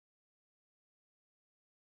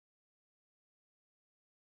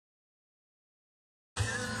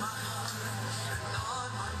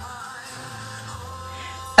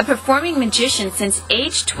performing magician since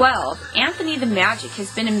age 12, Anthony the Magic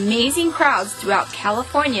has been amazing crowds throughout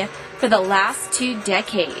California for the last 2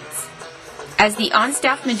 decades. As the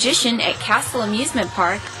on-staff magician at Castle Amusement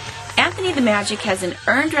Park, Anthony the Magic has an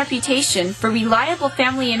earned reputation for reliable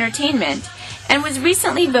family entertainment and was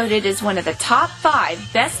recently voted as one of the top 5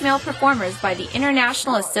 best male performers by the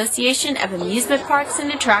International Association of Amusement Parks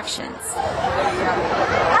and Attractions.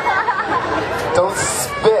 Don't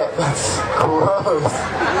spit, that's gross.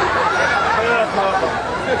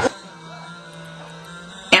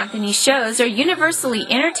 Anthony's shows are universally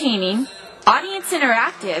entertaining, audience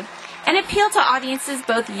interactive, and appeal to audiences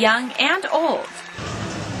both young and old.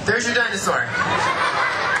 There's your dinosaur.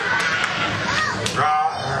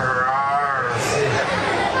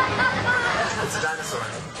 It's a dinosaur.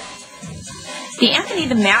 The Anthony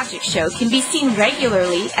the Magic Show can be seen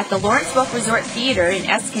regularly at the Lawrence Welk Resort Theater in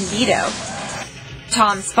Escondido,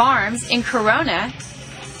 Tom's Farms in Corona,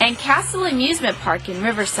 and Castle Amusement Park in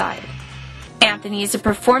Riverside. Anthony is a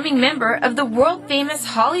performing member of the world-famous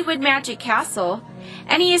Hollywood Magic Castle,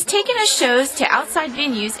 and he has taken his shows to outside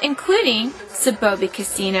venues including Soboba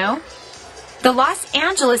Casino, the Los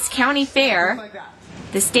Angeles County Fair,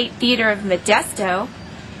 the State Theater of Modesto,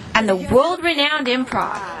 and the world-renowned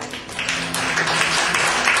Improv.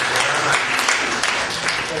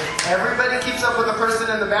 If everybody keeps up with the person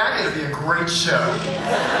in the back, it'll be a great show.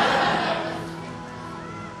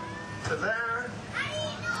 So there,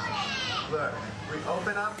 look, we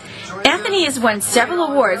open up. Anthony has won several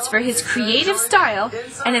awards for his creative style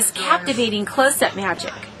and his captivating close-up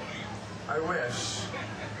magic. I wish.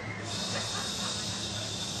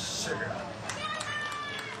 Sugar.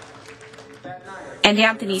 And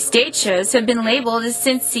Anthony's stage shows have been labeled as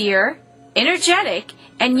sincere, energetic,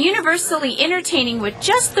 and universally entertaining with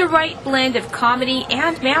just the right blend of comedy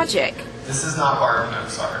and magic. This is not Barb, no,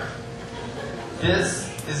 sorry. This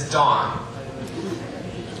is Dawn.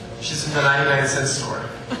 She's from the 99-cent store.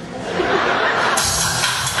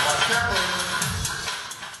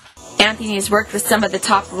 Anthony has worked with some of the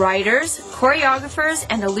top writers, choreographers,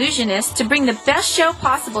 and illusionists to bring the best show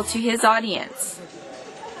possible to his audience.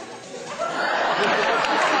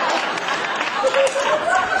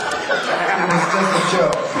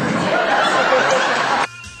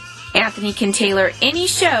 Anthony can tailor any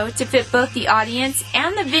show to fit both the audience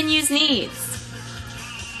and the venue's needs.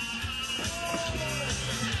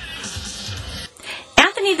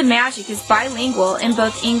 Anthony the Magic is bilingual in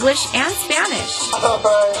both English and Spanish.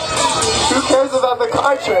 Who cares about the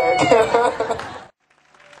contract?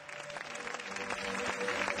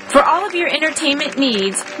 For all of your entertainment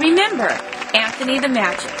needs, remember Anthony the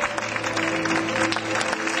Magic.